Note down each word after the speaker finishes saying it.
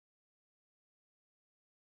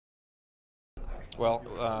Well,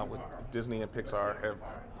 with Disney and Pixar have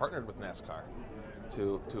partnered with NASCAR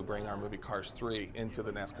to bring our movie Cars 3 into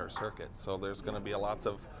the NASCAR circuit. So there's going to be lots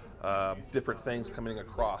of different things coming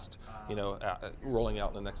across, rolling out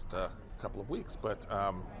in the next couple of weeks. But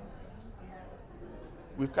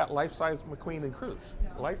we've got life-size McQueen and Cruz.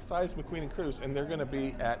 Life-size McQueen and Cruz, and they're going to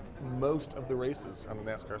be at most of the races on the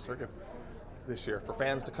NASCAR circuit this year for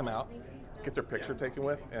fans to come out, get their picture taken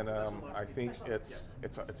with, and I think it's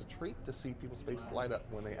a treat to see people's faces light up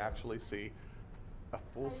when they actually see a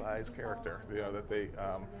full-size character, that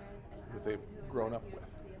they've grown up with.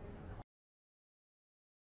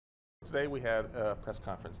 Today we had a press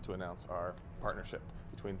conference to announce our partnership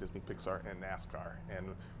between Disney, Pixar, and NASCAR,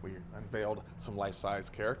 and we unveiled some life-size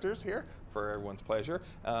characters here for everyone's pleasure.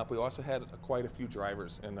 We also had quite a few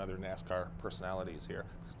drivers and other NASCAR personalities here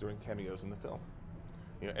because doing cameos in the film.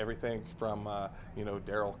 Everything from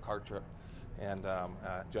Daryl Cartrip and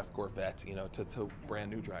Jeff Gorvette, to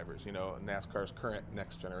brand new drivers. NASCAR's current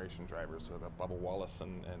next generation drivers with Bubba Wallace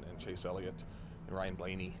and Chase Elliott and Ryan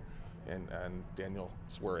Blaney and Daniel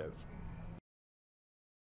Suarez.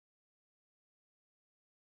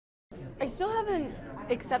 I still haven't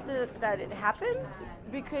accepted that it happened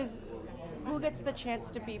because who gets the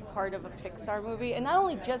chance to be part of a Pixar movie? And not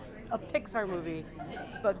only just a Pixar movie,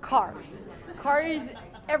 but Cars. Cars,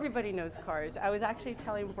 everybody knows Cars. I was actually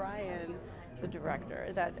telling Brian, the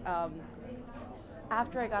director, that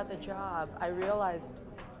after I got the job, I realized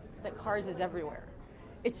that Cars is everywhere.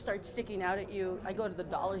 It starts sticking out at you. I go to the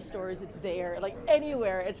dollar stores, it's there, like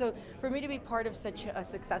anywhere. And so for me to be part of such a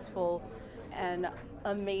successful and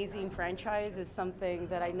amazing franchise is something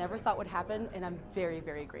that I never thought would happen, and I'm very,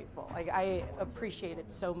 very grateful. I appreciate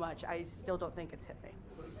it so much. I still don't think it's hit me.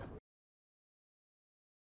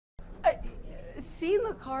 Seeing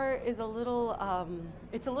the car is a little,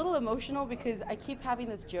 it's a little emotional because I keep having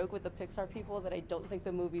this joke with the Pixar people that I don't think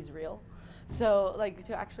the movie's real. So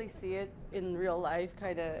to actually see it in real life,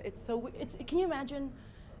 can you imagine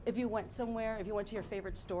if you went somewhere, if you went to your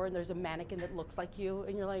favorite store and there's a mannequin that looks like you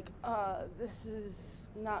and you're like, this is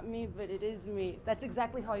not me, but it is me. That's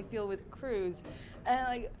exactly how I feel with Cruz. And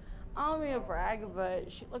I don't mean to brag,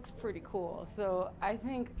 but she looks pretty cool. So I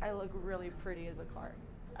think I look really pretty as a car.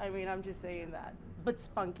 I mean, I'm just saying that, but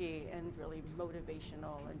spunky and really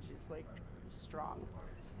motivational and just strong.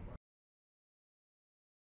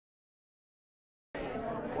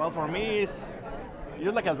 Well, for me, it's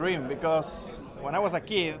just like a dream because when I was a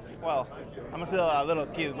kid, well, I'm still a little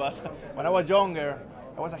kid, but when I was younger,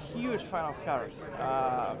 I was a huge fan of cars.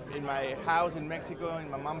 In my house in Mexico, in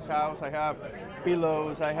my mom's house, I have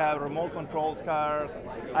pillows, I have remote controls cars,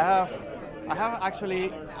 I have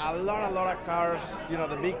actually a lot of cars,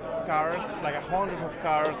 the big cars, like hundreds of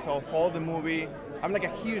cars of all the movie. I'm like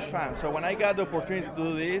a huge fan. So when I got the opportunity to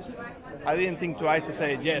do this, I didn't think twice to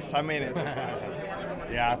say, yes, I'm in it.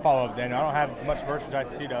 Yeah, I follow up Daniel. I don't have much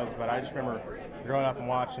merchandise as he does, but I just remember growing up and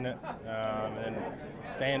watching it and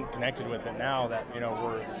staying connected with it now that,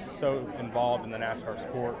 we're so involved in the NASCAR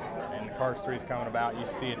sport and the Cars 3 is coming about. You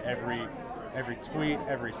see it every tweet,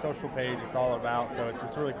 every social page, it's all about. So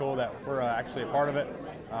it's really cool that we're actually a part of it.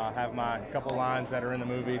 Have my couple lines that are in the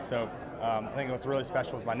movie. So I think what's really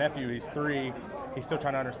special is my nephew, he's 3. He's still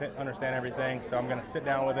trying to understand everything. So I'm going to sit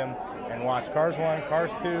down with him and watch Cars 1,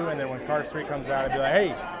 Cars 2, and then when Cars 3 comes out, I'll be like, hey,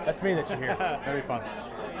 that's me that you hear. That'll be fun.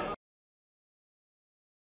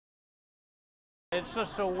 It's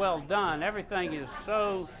just so well done. Everything is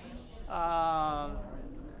so,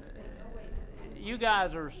 you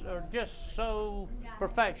guys are just so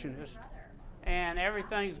perfectionist, and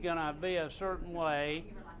everything's gonna be a certain way,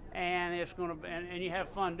 and it's gonna be, and you have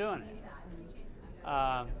fun doing it.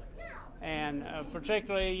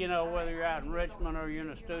 Particularly, whether you're out in Richmond or you're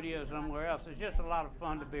in a studio somewhere else, it's just a lot of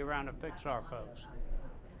fun to be around the Pixar folks.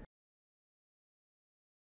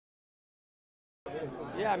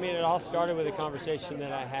 Yeah, I mean, it all started with a conversation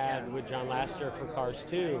that I had with John Lasseter for Cars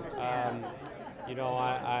 2. I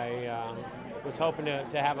was hoping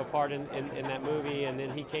to have a part in that movie, and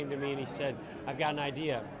then he came to me and he said, I've got an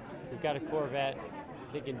idea. We've got a Corvette,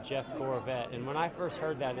 thinking Jeff Corvette. And when I first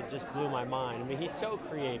heard that, it just blew my mind. I mean, he's so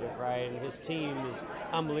creative, right? And his team is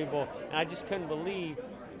unbelievable. And I just couldn't believe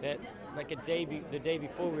that the day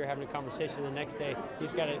before we were having a conversation, the next day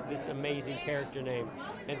he's got this amazing character name.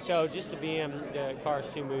 And so just to be in the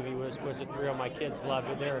Cars 2 movie was a thrill. My kids loved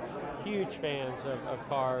it. They're huge fans of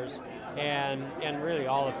Cars and really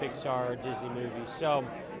all the Pixar Disney movies. So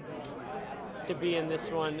to be in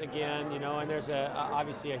this one again, and there's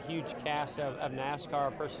obviously a huge cast of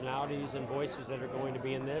NASCAR personalities and voices that are going to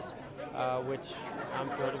be in this, which I'm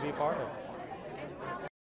thrilled to be a part of.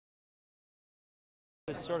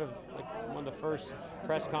 It's sort of like one of the first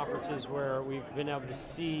press conferences where we've been able to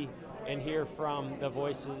see and hear from the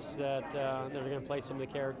voices that are going to play some of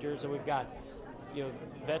the characters, and we've got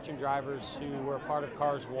veteran drivers who were part of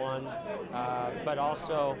Cars 1, but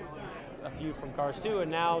also a few from Cars 2,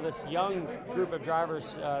 and now this young group of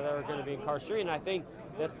drivers that are going to be in Cars 3, and I think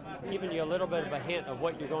that's giving you a little bit of a hint of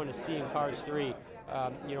what you're going to see in Cars 3.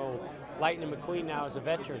 Lightning McQueen now is a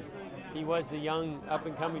veteran. He was the young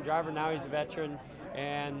up-and-coming driver, now he's a veteran,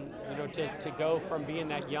 and to go from being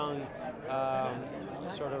that young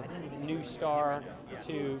sort of new star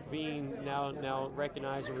to being now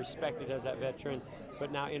recognized and respected as that veteran, but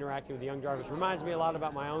now interacting with the young drivers reminds me a lot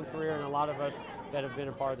about my own career and a lot of us that have been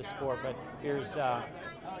a part of the sport. But here's a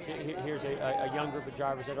young group of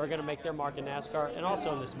drivers that are going to make their mark in NASCAR and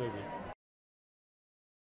also in this movie.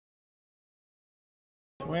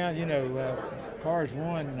 Well, Cars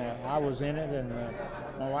 1, I was in it, and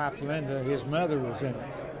my wife Linda, his mother, was in it.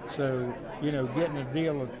 So, getting a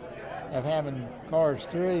deal of having Cars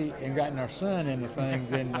 3 and getting our son in the thing,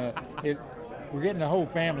 then we're getting the whole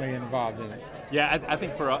family involved in it. Yeah, I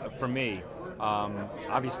think for me,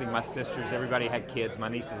 obviously my sisters, everybody had kids, my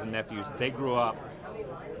nieces and nephews, they grew up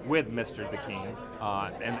with Mr. the King,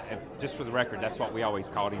 and just for the record, that's what we always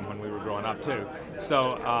called him when we were growing up too.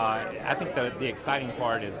 So I think the exciting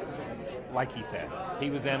part is, like he said, he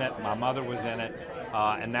was in it, my mother was in it,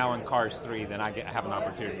 and now in Cars 3, then I have an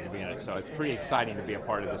opportunity to be in it. So it's pretty exciting to be a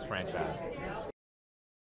part of this franchise.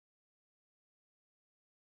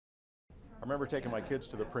 I remember taking my kids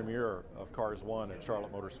to the premiere of Cars 1 at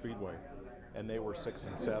Charlotte Motor Speedway, and they were 6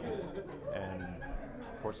 and 7. And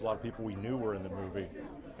of course, a lot of people we knew were in the movie,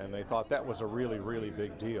 and they thought that was a really, really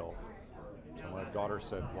big deal. So my daughter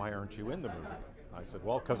said, "Why aren't you in the movie?" I said,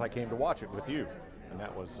 "Well, because I came to watch it with you." And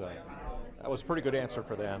that was a pretty good answer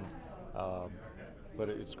for them. But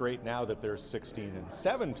it's great now that they're 16 and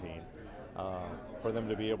 17 for them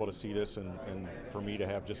to be able to see this, and for me to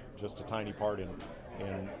have just a tiny part in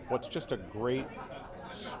what's just a great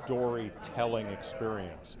storytelling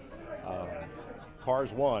experience.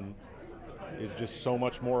 Cars 1 is just so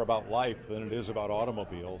much more about life than it is about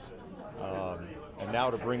automobiles. And now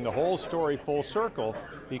to bring the whole story full circle,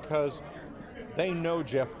 because they know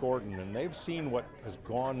Jeff Gordon and they've seen what has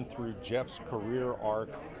gone through Jeff's career arc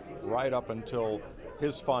right up until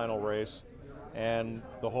his final race, and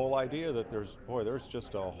the whole idea that there's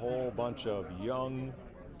just a whole bunch of young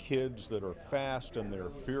kids that are fast and they're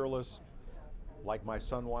fearless, like my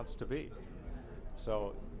son wants to be.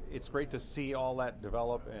 So it's great to see all that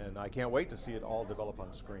develop, and I can't wait to see it all develop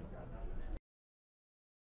on screen.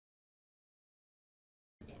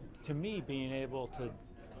 To me, being able to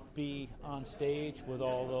be on stage with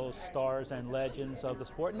all those stars and legends of the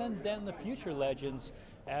sport, and then the future legends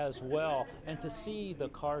as well, and to see the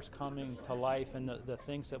cars coming to life and the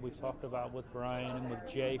things that we've talked about with Brian and with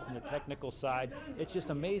Jay from the technical side, it's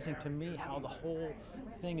just amazing to me how the whole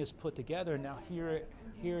thing is put together. Now here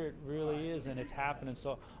it really is, and it's happening.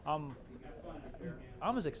 So I'm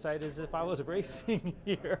as excited as if I was racing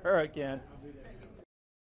here again.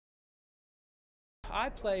 I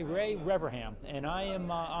play Ray Reverham, and I am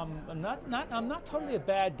I'm not totally a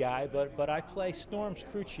bad guy, but I play Storm's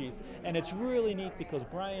crew chief, and it's really neat because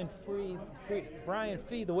Brian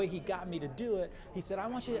Fee, the way he got me to do it, he said, "I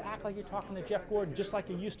want you to act like you're talking to Jeff Gordon, just like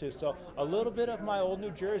you used to." So a little bit of my old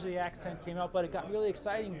New Jersey accent came out, but it got really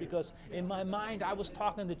exciting because in my mind I was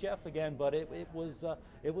talking to Jeff again, but it was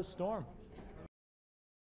Storm.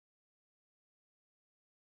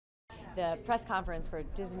 The press conference for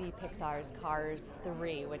Disney Pixar's Cars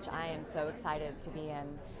 3, which I am so excited to be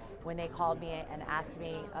in. When they called me and asked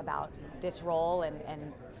me about this role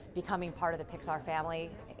and becoming part of the Pixar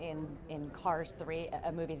family in Cars 3,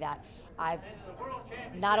 a movie that I've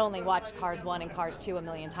not only watched Cars 1 and Cars 2 a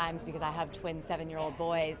million times because I have twin 7-year-old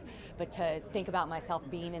boys, but to think about myself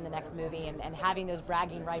being in the next movie and having those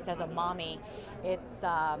bragging rights as a mommy,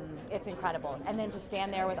 it's incredible. And then to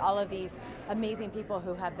stand there with all of these amazing people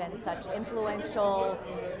who have been such influential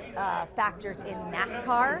factors in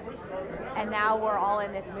NASCAR, and now we're all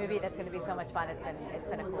in this movie that's going to be so much fun. It's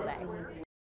been a cool day.